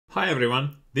Hi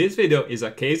everyone, this video is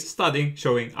a case study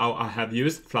showing how I have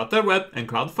used Flutter Web and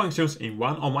Cloud Functions in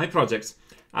one of my projects.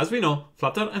 As we know,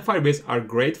 Flutter and Firebase are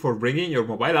great for bringing your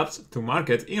mobile apps to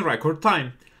market in record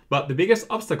time. But the biggest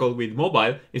obstacle with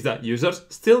mobile is that users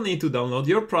still need to download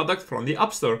your product from the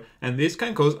App Store, and this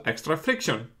can cause extra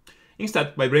friction.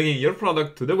 Instead, by bringing your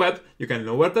product to the web, you can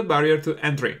lower the barrier to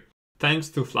entry. Thanks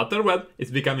to Flutter Web,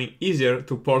 it's becoming easier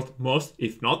to port most,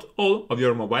 if not all, of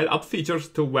your mobile app features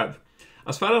to web.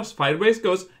 As far as Firebase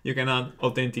goes, you can add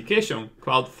authentication,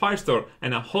 Cloud Firestore,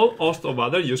 and a whole host of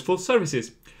other useful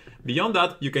services. Beyond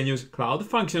that, you can use Cloud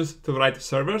Functions to write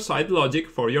server-side logic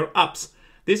for your apps.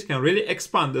 This can really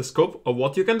expand the scope of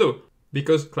what you can do,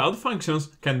 because Cloud Functions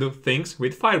can do things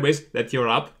with Firebase that your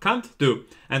app can't do,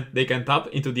 and they can tap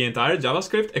into the entire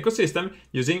JavaScript ecosystem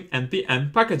using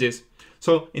NPM packages.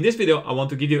 So in this video, I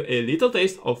want to give you a little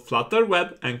taste of Flutter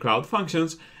Web and Cloud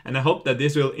Functions, and I hope that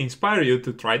this will inspire you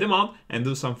to try them out and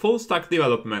do some full stack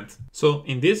development. So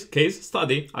in this case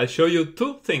study, I'll show you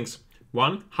two things.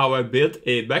 One, how I built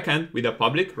a backend with a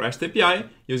public REST API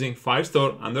using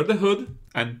Firestore under the hood.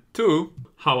 And two,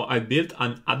 how I built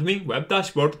an admin web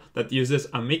dashboard that uses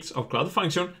a mix of Cloud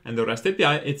Function and the REST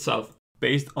API itself.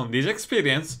 Based on this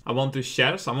experience, I want to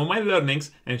share some of my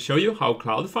learnings and show you how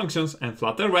Cloud Functions and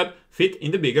Flutter Web fit in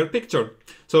the bigger picture.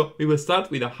 So we will start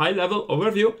with a high-level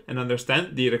overview and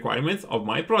understand the requirements of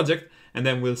my project, and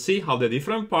then we'll see how the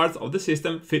different parts of the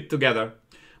system fit together.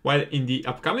 While in the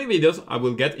upcoming videos, I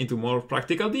will get into more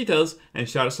practical details and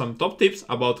share some top tips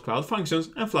about Cloud Functions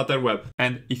and Flutter Web.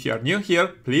 And if you are new here,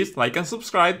 please like and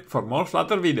subscribe for more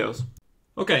Flutter videos.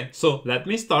 Okay, so let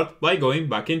me start by going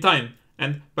back in time.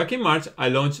 And back in March, I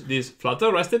launched this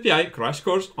Flutter REST API crash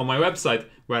course on my website,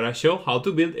 where I show how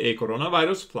to build a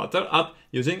coronavirus Flutter app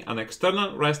using an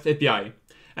external REST API.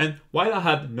 And while I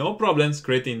had no problems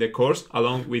creating the course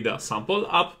along with a sample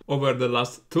app, over the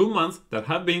last 2 months there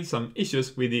have been some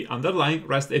issues with the underlying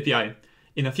REST API.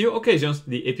 In a few occasions,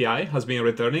 the API has been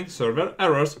returning server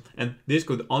errors, and this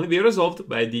could only be resolved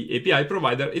by the API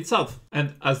provider itself.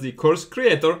 And as the course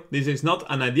creator, this is not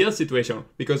an ideal situation,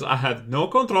 because I had no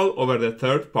control over the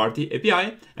third-party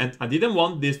API, and I didn't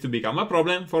want this to become a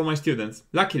problem for my students.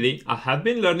 Luckily, I had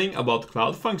been learning about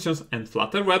Cloud Functions and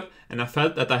Flutter Web, and I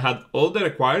felt that I had all the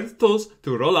required tools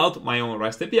to roll out my own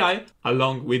REST API,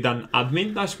 along with an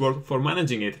admin dashboard for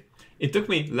managing it. It took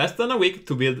me less than a week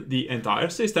to build the entire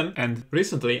system, and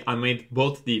recently I made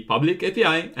both the public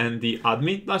API and the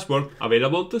admin dashboard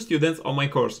available to students on my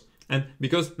course. And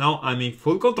because now I'm in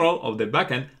full control of the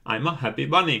backend, I'm a happy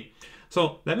bunny.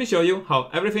 So let me show you how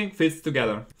everything fits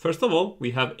together. First of all,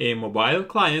 we have a mobile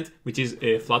client, which is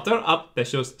a Flutter app that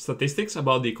shows statistics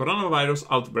about the coronavirus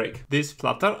outbreak. This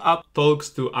Flutter app talks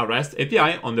to a REST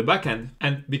API on the backend.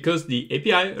 And because the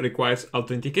API requires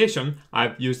authentication,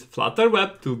 I've used Flutter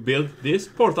Web to build this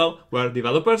portal where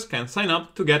developers can sign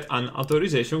up to get an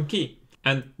authorization key.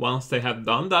 And once they have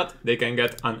done that, they can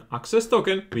get an access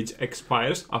token, which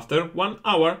expires after 1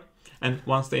 hour. And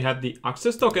once they have the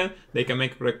access token, they can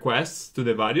make requests to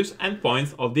the various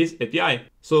endpoints of this API.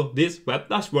 So this web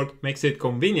dashboard makes it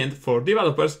convenient for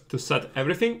developers to set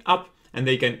everything up, and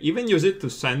they can even use it to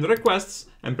send requests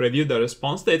and preview the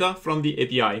response data from the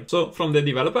API. So from the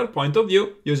developer point of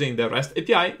view, using the REST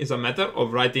API is a matter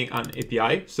of writing an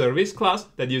API service class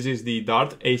that uses the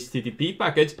Dart HTTP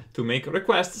package to make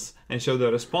requests and show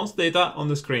the response data on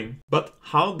the screen. But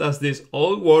how does this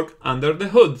all work under the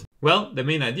hood? Well, the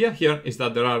main idea here is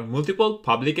that there are multiple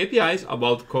public APIs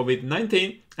about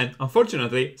COVID-19, and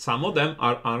unfortunately, some of them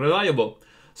are unreliable.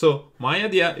 So my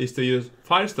idea is to use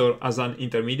Firestore as an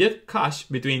intermediate cache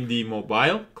between the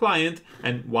mobile client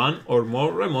and one or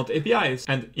more remote APIs.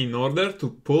 And in order to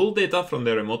pull data from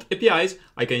the remote APIs,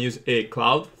 I can use a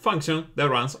Cloud function that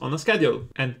runs on a schedule.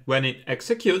 And when it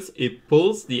executes, it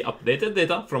pulls the updated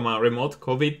data from a remote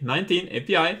COVID-19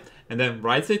 API and then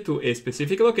writes it to a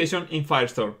specific location in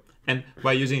Firestore. And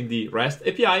by using the REST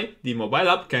API, the mobile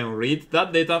app can read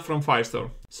that data from Firestore.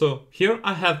 So here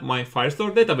I have my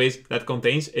Firestore database that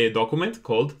contains a document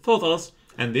called totals,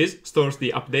 and this stores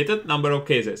the updated number of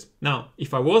cases. Now,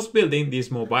 if I was building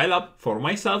this mobile app for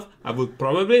myself, I would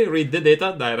probably read the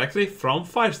data directly from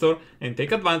Firestore and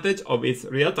take advantage of its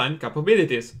real-time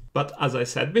capabilities. But as I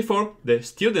said before, the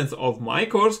students of my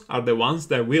course are the ones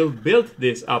that will build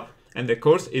this app. And the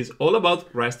course is all about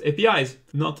REST APIs.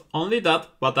 Not only that,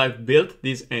 but I've built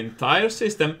this entire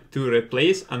system to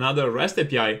replace another REST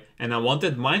API, and I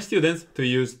wanted my students to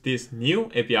use this new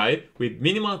API with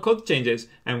minimal code changes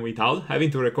and without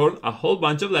having to record a whole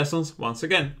bunch of lessons once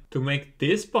again. To make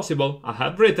this possible, I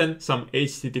have written some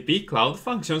HTTP Cloud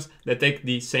Functions that take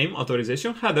the same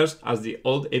authorization headers as the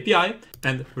old API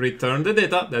and return the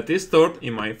data that is stored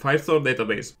in my Firestore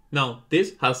database. Now,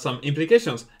 this has some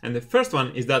implications, and the first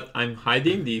one is that I'm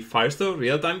hiding the Firestore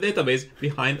real-time database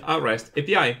behind a REST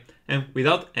API. And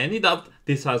without any doubt,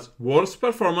 this has worse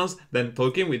performance than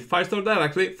talking with Firestore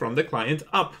directly from the client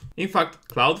app. In fact,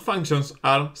 Cloud Functions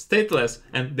are stateless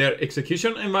and their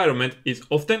execution environment is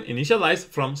often initialized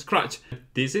from scratch.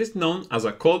 This is known as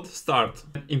a cold start.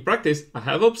 In practice, I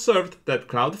have observed that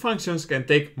Cloud Functions can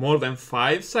take more than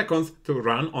 5 seconds to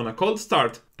run on a cold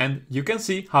start, and you can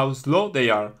see how slow they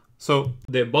are. So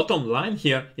the bottom line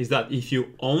here is that if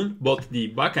you own both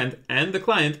the backend and the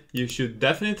client, you should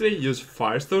definitely use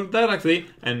Firestore directly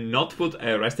and not put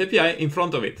a REST API in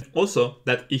front of it. Also,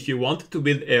 that if you want to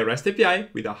build a REST API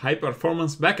with a high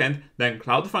performance backend, then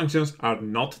Cloud Functions are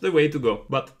not the way to go.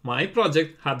 But my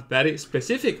project had very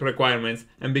specific requirements,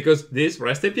 and because this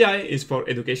REST API is for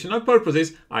educational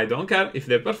purposes, I don't care if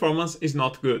the performance is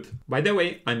not good. By the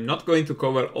way, I'm not going to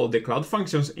cover all the Cloud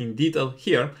Functions in detail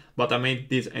here, but I made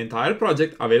this entire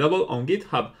project available on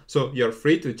GitHub, so you're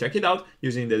free to check it out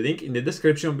using the link in the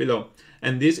description below.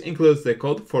 And this includes the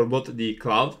code for both the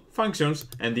Cloud Functions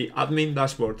and the admin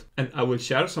dashboard. And I will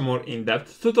share some more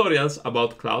in-depth tutorials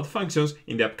about Cloud Functions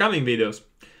in the upcoming videos.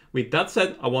 With that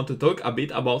said, I want to talk a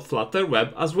bit about Flutter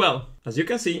Web as well. As you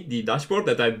can see, the dashboard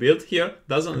that I built here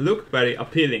doesn't look very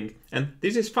appealing. And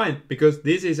this is fine because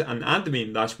this is an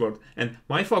admin dashboard and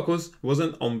my focus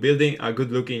wasn't on building a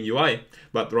good looking UI,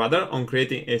 but rather on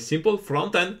creating a simple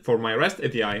front end for my REST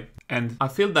API. And I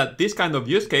feel that this kind of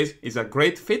use case is a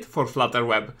great fit for Flutter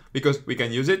Web because we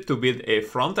can use it to build a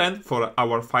front end for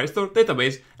our Firestore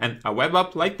database, and a web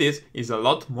app like this is a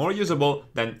lot more usable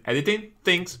than editing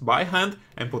things by hand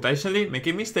and potentially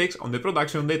making mistakes on the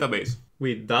production database.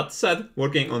 With that said,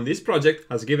 working on this project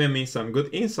has given me some good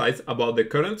insights about the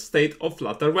current state of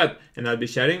Flutter Web, and I'll be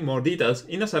sharing more details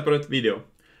in a separate video.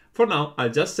 For now, I'll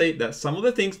just say that some of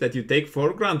the things that you take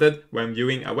for granted when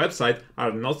viewing a website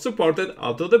are not supported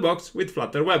out of the box with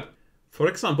Flutter Web. For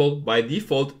example, by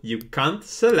default, you can't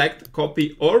select,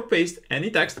 copy or paste any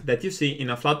text that you see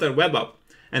in a Flutter Web app,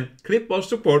 and clipboard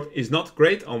support is not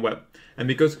great on web. And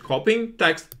because copying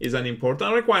text is an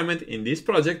important requirement in this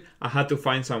project, I had to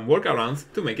find some workarounds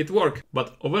to make it work.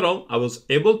 But overall, I was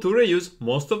able to reuse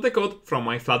most of the code from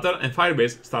my Flutter and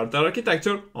Firebase starter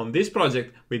architecture on this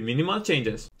project with minimal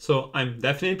changes. So I'm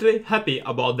definitely happy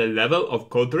about the level of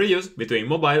code reuse between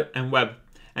mobile and web.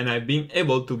 And I've been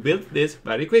able to build this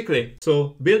very quickly.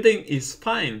 So building is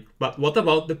fine, but what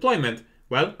about deployment?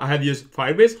 Well, I have used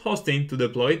Firebase hosting to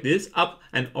deploy this app,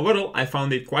 and overall I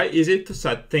found it quite easy to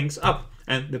set things up.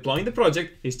 And deploying the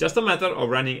project is just a matter of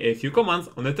running a few commands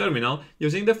on the terminal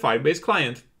using the Firebase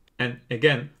client. And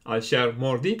again, I'll share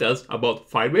more details about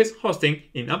Firebase hosting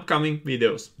in upcoming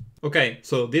videos. Okay,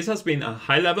 so this has been a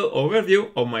high-level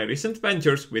overview of my recent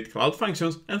ventures with Cloud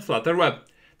Functions and Flutter Web.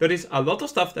 There is a lot of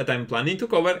stuff that I'm planning to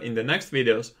cover in the next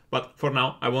videos, but for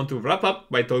now I want to wrap up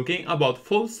by talking about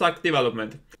full stack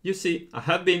development. You see, I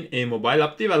have been a mobile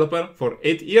app developer for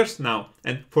 8 years now,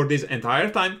 and for this entire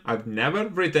time I've never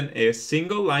written a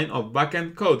single line of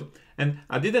backend code. And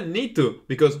I didn't need to,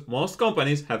 because most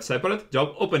companies have separate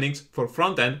job openings for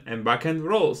front-end and backend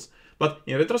roles. But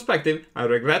in retrospective, I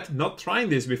regret not trying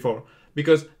this before,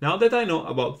 because now that I know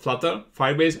about Flutter,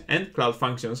 Firebase and Cloud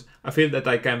Functions, I feel that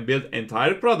I can build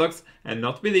entire products and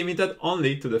not be limited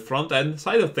only to the front-end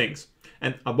side of things.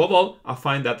 And above all, I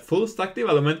find that full stack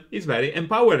development is very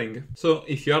empowering. So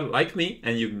if you are like me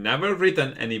and you've never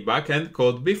written any backend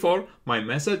code before, my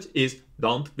message is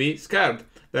don't be scared.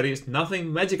 There is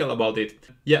nothing magical about it.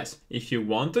 Yes, if you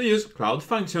want to use Cloud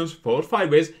Functions for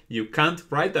Firebase, you can't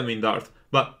write them in Dart.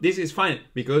 But this is fine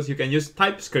because you can use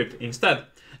TypeScript instead.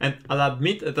 And I'll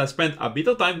admit that I spent a bit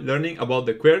of time learning about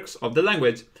the quirks of the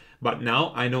language. But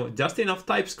now I know just enough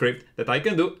TypeScript that I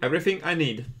can do everything I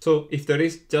need. So if there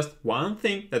is just one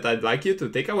thing that I'd like you to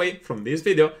take away from this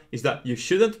video, is that you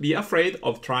shouldn't be afraid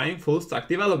of trying full stack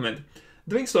development.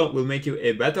 Doing so will make you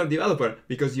a better developer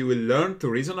because you will learn to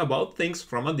reason about things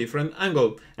from a different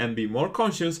angle and be more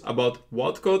conscious about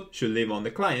what code should live on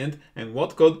the client and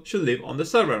what code should live on the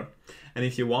server. And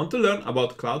if you want to learn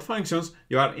about Cloud Functions,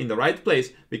 you are in the right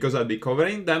place because I'll be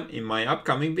covering them in my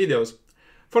upcoming videos.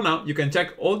 For now, you can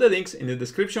check all the links in the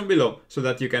description below so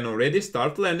that you can already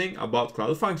start learning about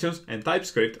Cloud Functions and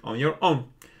TypeScript on your own.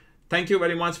 Thank you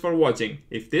very much for watching.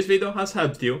 If this video has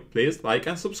helped you, please like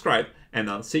and subscribe, and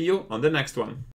I'll see you on the next one.